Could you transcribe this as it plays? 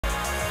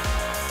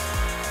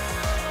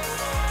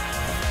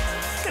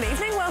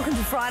Welcome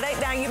to Friday.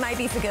 Now, you may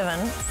be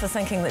forgiven for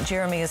thinking that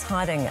Jeremy is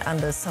hiding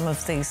under some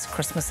of these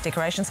Christmas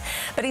decorations,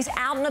 but he's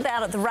out and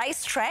about at the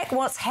racetrack.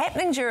 What's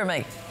happening,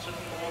 Jeremy?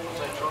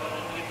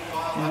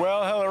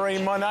 Well,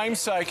 Hilary, my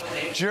namesake,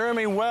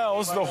 Jeremy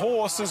Wells, the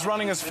horse, is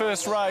running his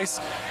first race,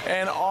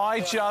 and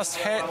I just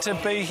had to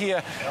be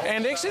here.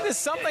 And actually, there's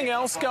something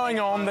else going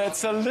on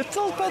that's a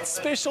little bit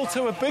special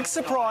too, a big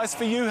surprise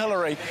for you,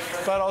 Hilary,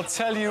 but I'll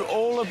tell you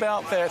all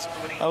about that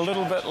a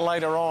little bit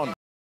later on.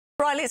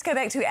 Right, let's go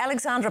back to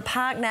Alexandra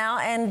Park now,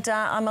 and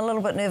I'm a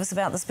little bit nervous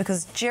about this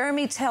because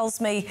Jeremy tells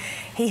me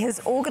he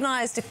has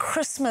organised a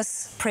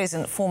Christmas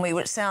present for me,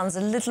 which sounds a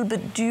little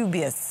bit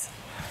dubious.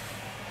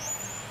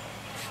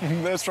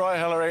 That's right,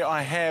 Hilary,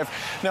 I have.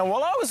 Now,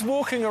 while I was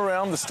walking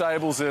around the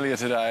stables earlier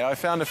today, I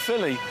found a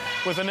filly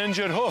with an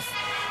injured hoof,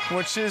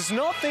 which is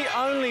not the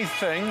only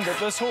thing that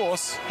this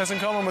horse has in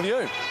common with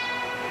you.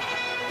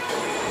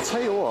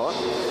 Tell you what,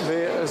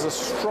 there is a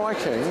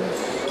striking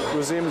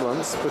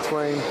resemblance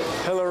between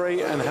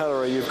Hilary and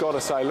Hilary. You've got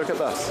to say, look at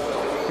this.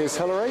 Here's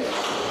Hilary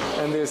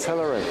and there's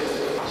Hilary.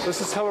 This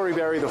is Hilary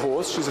Barry, the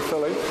horse. She's a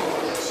filly.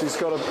 She's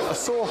got a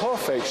sore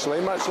hoof,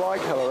 actually, much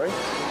like Hilary.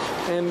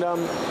 And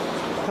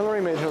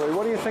Hilary met Hilary.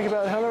 What do you think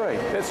about Hilary?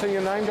 That's who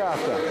you're named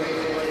after.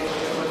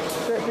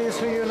 There's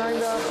who you're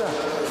named after.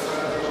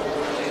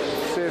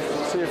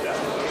 See if,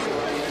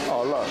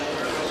 oh, look.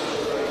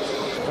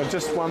 And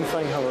just one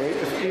thing, Hilary,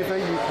 if ever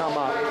you come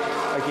up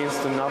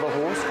against another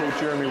horse called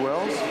Jeremy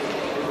Wells,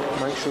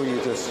 make sure you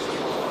just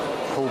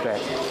pull back.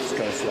 Just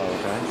go slow,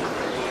 okay?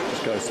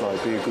 Just go slow.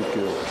 Be a good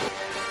girl.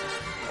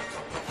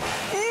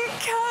 You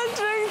can't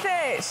do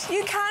that.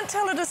 You can't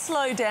tell her to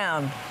slow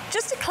down.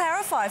 Just to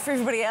clarify for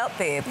everybody out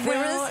there,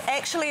 there is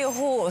actually a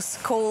horse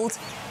called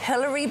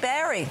Hilary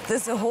Barry.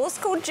 There's a horse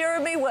called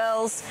Jeremy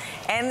Wells,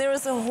 and there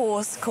is a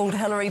horse called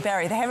Hilary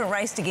Barry. They haven't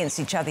raced against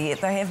each other yet,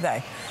 though, have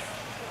they?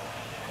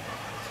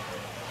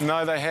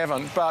 No, they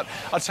haven't. But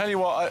I'll tell you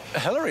what,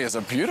 Hilary is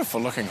a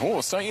beautiful-looking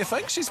horse, don't you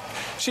think? She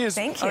is.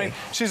 Thank you. I mean,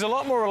 she's a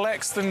lot more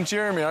relaxed than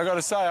Jeremy. I got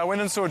to say, I went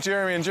and saw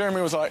Jeremy, and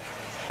Jeremy was like,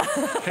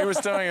 he was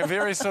doing a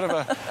very sort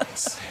of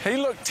he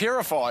looked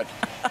terrified,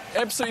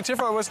 absolutely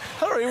terrified.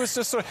 Hilary was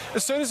just sort of,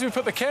 as soon as we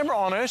put the camera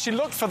on her, she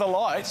looked for the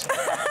light,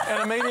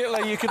 and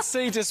immediately you could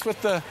see just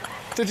with the.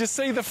 Did you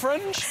see the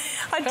fringe?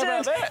 I did.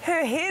 How about that?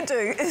 Her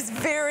hairdo is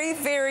very,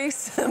 very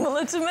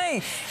similar to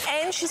me.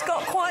 And she's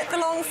got quite the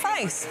long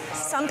face.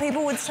 Some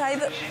people would say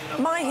that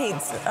my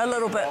head's a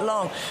little bit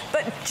long.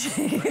 But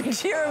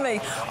Jeremy,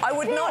 I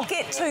would not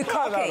get too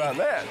cocky. I don't know about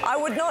that. I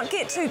would not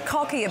get too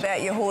cocky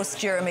about your horse,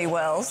 Jeremy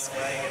Wells,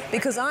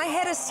 because I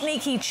had a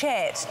sneaky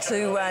chat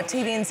to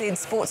TVNZ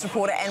sports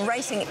reporter and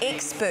racing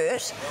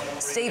expert,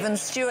 Stephen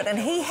Stewart, and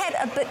he had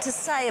a bit to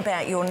say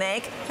about your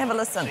nag. Have a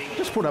listen.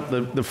 Just put up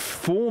the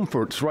form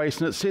for its race,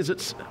 and it says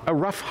it's a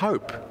rough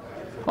hope.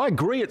 I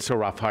agree it's a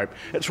rough hope.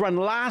 It's run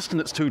last in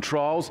its 2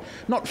 trials,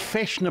 not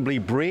fashionably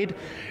bred,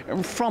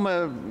 from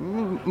a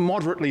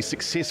moderately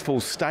successful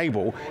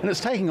stable, and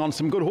it's taking on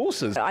some good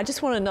horses. I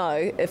just want to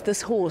know if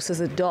this horse is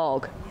a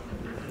dog.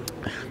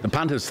 The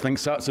punters think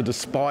so. It's a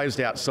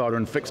despised outsider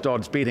in fixed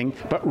odds betting,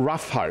 but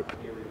rough hope.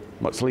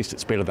 Well, at least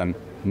it's better than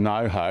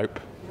no hope.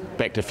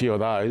 Backed a few of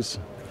those.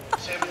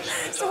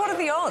 So what are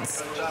the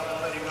odds?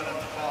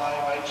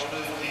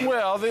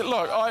 Well,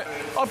 look,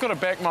 I've got to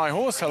back my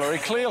horse, Hilary,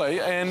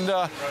 clearly, and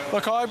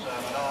look,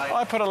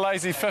 I put a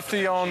lazy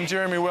 50 on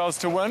Jeremy Wells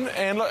to win,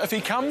 and look, if he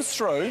comes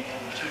through,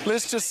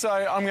 let's just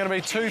say I'm going to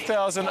be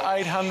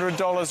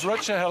 $2,800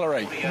 richer,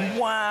 Hilary.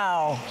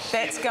 Wow,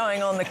 that's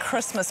going on the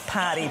Christmas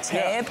party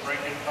tab.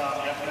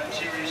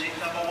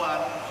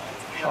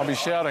 I'll be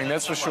shouting,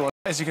 that's for sure.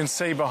 As you can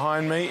see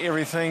behind me,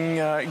 everything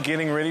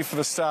getting ready for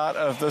the start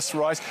of this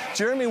race.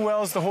 Jeremy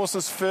Wells, the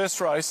horse's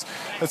first race.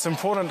 It's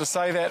important to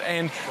say that.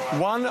 And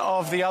one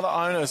of the other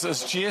owners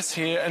is Jess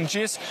here. And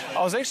Jess,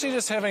 I was actually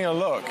just having a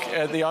look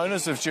at the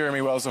owners of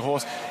Jeremy Wells, the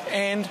horse,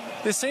 and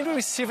there seem to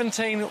be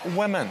 17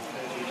 women.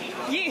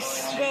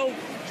 Yes,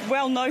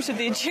 well noted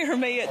there,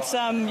 Jeremy. It's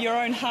your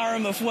own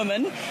harem of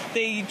women,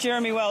 the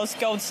Jeremy Wells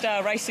Gold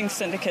Star Racing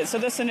Syndicate. So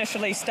this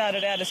initially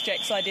started out as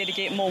Jack's idea to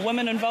get more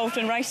women involved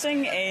in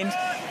racing, and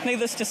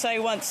needless to say,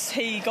 once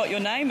he got your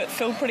name, it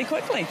filled pretty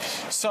quickly.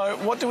 So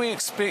what do we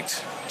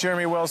expect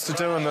Jeremy Wells to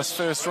do in this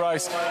first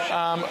race?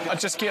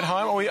 Just get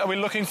home? Are we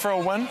looking for a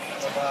win? Look,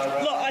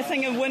 I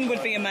think a win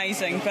would be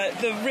amazing, but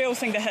the real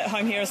thing to hit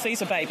home here is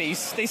these are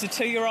babies. These are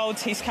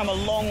 2-year-olds. He's come a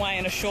long way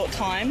in a short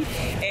time,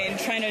 and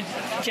trainer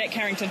Jack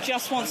Harrington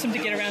just wants him to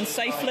get around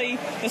safely.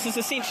 This is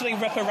essentially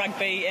Ripper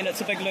rugby, and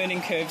it's a big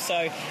learning curve.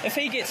 So if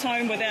he gets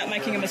home without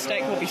making a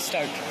mistake, we'll be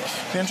stoked.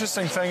 The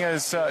interesting thing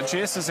is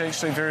Jess is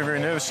actually very, very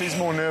nervous. She's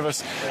more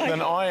nervous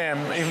than I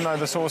am, even though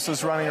this horse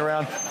is running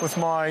around with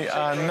my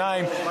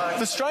name.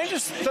 The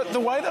strangest, the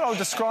way that I'll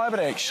describe it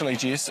actually,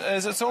 Jess,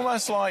 is it's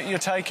almost like you're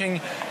taking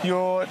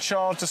your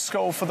child to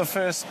school for the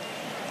first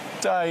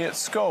day at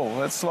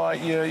school. It's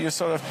like you're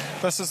sort of,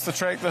 this is the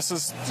track, this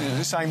is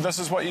saying this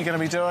is what you're going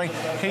to be doing.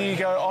 Here you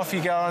go, off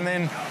you go, and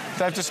then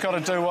they've just got to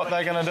do what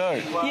they're going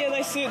to do. Yeah,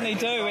 they certainly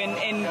do,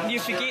 and you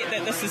forget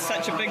that this is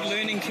such a big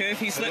learning curve.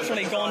 He's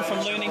literally gone from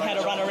learning how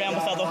to run around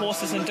with other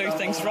horses and do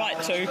things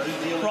right to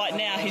right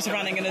now he's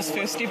running in his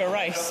first ever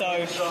race.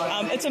 So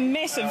it's a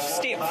massive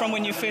step from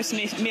when you first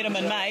met him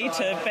in May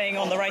to being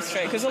on the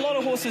racetrack, because a lot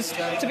of horses,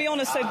 to be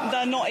honest,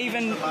 they're not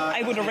even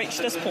able to reach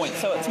this point,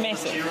 so it's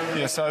massive.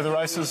 Yeah, so the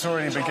race has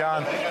already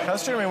begun.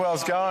 How's Jeremy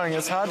Wells going?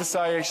 It's hard to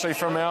say actually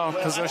from our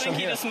position I think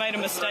he here. just made a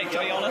mistake, to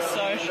be honest.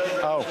 So.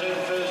 Oh,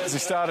 as he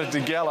started to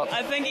gallop.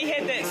 I think he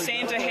had that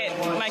Santa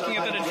hat making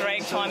a bit of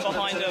drag time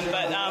behind him,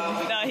 but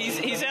no,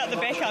 he's out the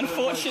back,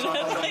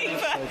 unfortunately.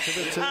 But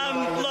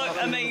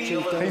look, I mean,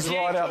 he's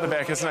right out the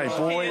back, isn't he?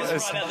 Boy he is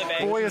right out the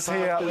back. Boy is he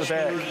out the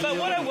back. But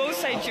what I will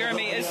say,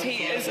 Jeremy, is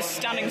he is a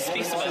stunning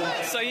specimen.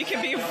 So you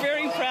can be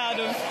very proud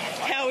of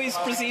how he's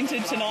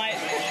presented tonight.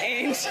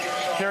 And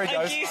here he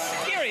goes.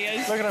 Here he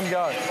is. Look at him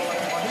go.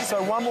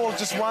 So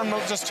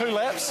just 2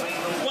 laps.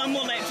 One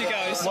more lap to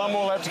go. So. One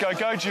more lap to go.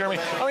 Go, Jeremy.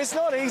 I mean, it's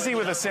not easy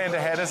with a Santa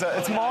hat, is it?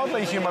 It's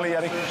mildly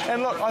humiliating.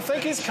 And look, I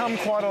think he's come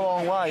quite a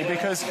long way,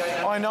 because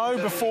I know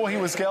before he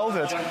was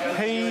gelded,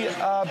 he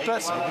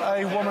bit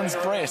a woman's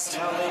breast.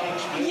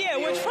 Yeah,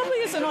 which probably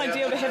isn't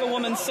ideal to have a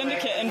woman's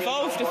syndicate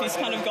involved if he's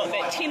kind of got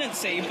that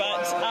tendency,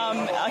 but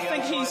I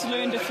think he's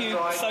learned a few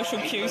social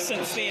cues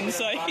since then,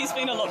 so he's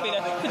been a lot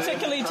better,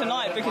 particularly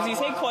tonight, because he's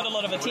had quite a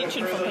lot of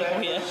attention from people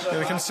here. Yeah,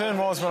 the concern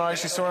was when I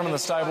actually saw him in the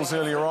stables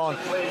earlier on,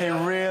 he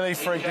really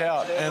freaked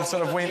out and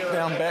sort of went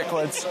down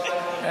backwards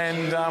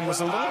and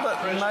was a little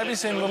bit, maybe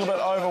seemed a little bit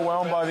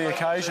overwhelmed by the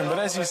occasion, but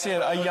as you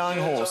said, a young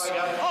horse.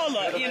 Oh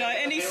look,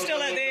 and he's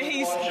still out there.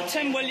 He's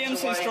Tim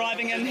Williams who's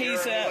driving him.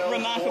 He's a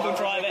remarkable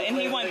driver, and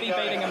he won't be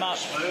beating him up.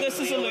 This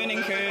is a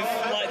learning curve.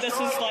 This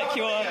is like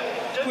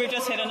we've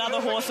just had another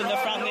horse in the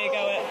front there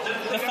go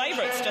the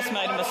favourite's just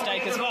made a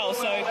mistake as well.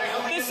 So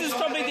this is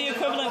probably the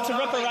equivalent to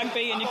Ripper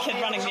Rugby and your kid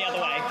running the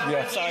other way.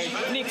 Yeah. So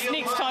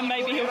next time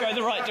maybe he'll go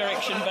the right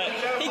direction, but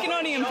he can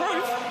only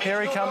improve.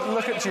 Here he comes.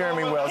 Look at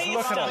Jeremy Wells. He's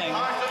Look stunning.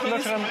 at him.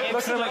 Look at him.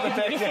 Look at him at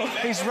the back there.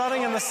 He's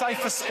running in the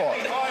safest spot.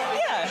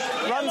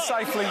 Yeah. Run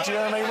safely,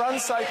 Jeremy. Run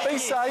safe. Be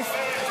safe.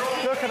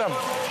 Look at him.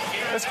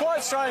 It's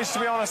quite strange, to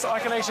be honest. I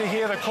can actually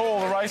hear the call,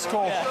 the race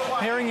call.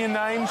 Yeah. Hearing your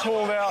name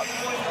called out,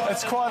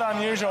 it's quite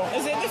unusual.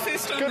 Is that the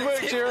first time? Good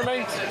work,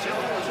 Jeremy.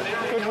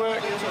 Good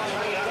work.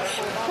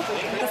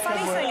 The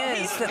funny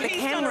thing is that the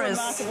cameras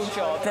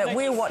that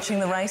we're watching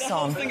the race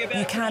on,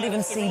 you can't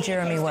even see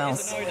Jeremy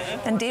Wells.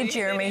 And dear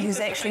Jeremy, who's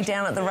actually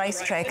down at the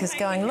racetrack, is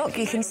going, look,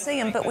 you can see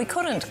him, but we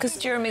couldn't because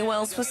Jeremy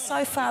Wells was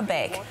so far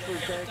back.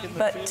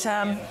 But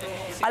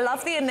I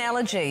love the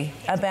analogy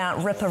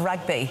about Ripper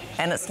Rugby,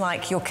 and it's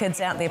like your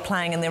kid's out there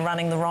playing and they're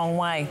running the wrong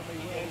way.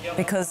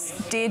 Because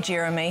dear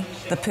Jeremy,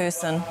 the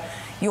person,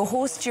 your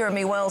horse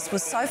Jeremy Wells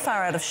was so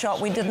far out of shot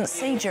we didn't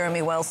see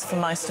Jeremy Wells for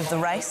most of the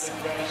race.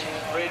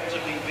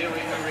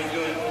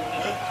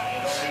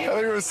 I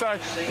think it was saying,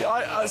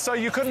 so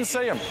you couldn't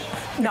see him?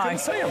 No, couldn't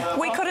see him?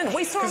 We couldn't.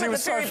 We saw him at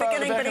the very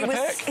beginning,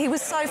 but he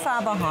was so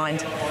far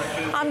behind.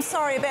 I'm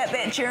sorry about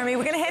that, Jeremy.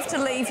 We're going to have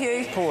to leave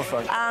you. Poor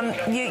thing.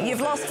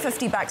 You've lost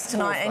 $50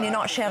 tonight, and you're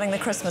not shouting the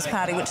Christmas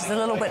party, which is a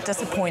little bit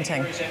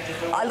disappointing.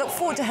 I look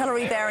forward to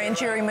Hilary Barry and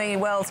Jeremy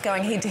Wells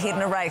going head-to-head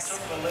in a race.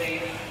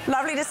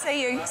 Lovely to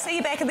see you. See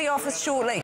you back at the office shortly.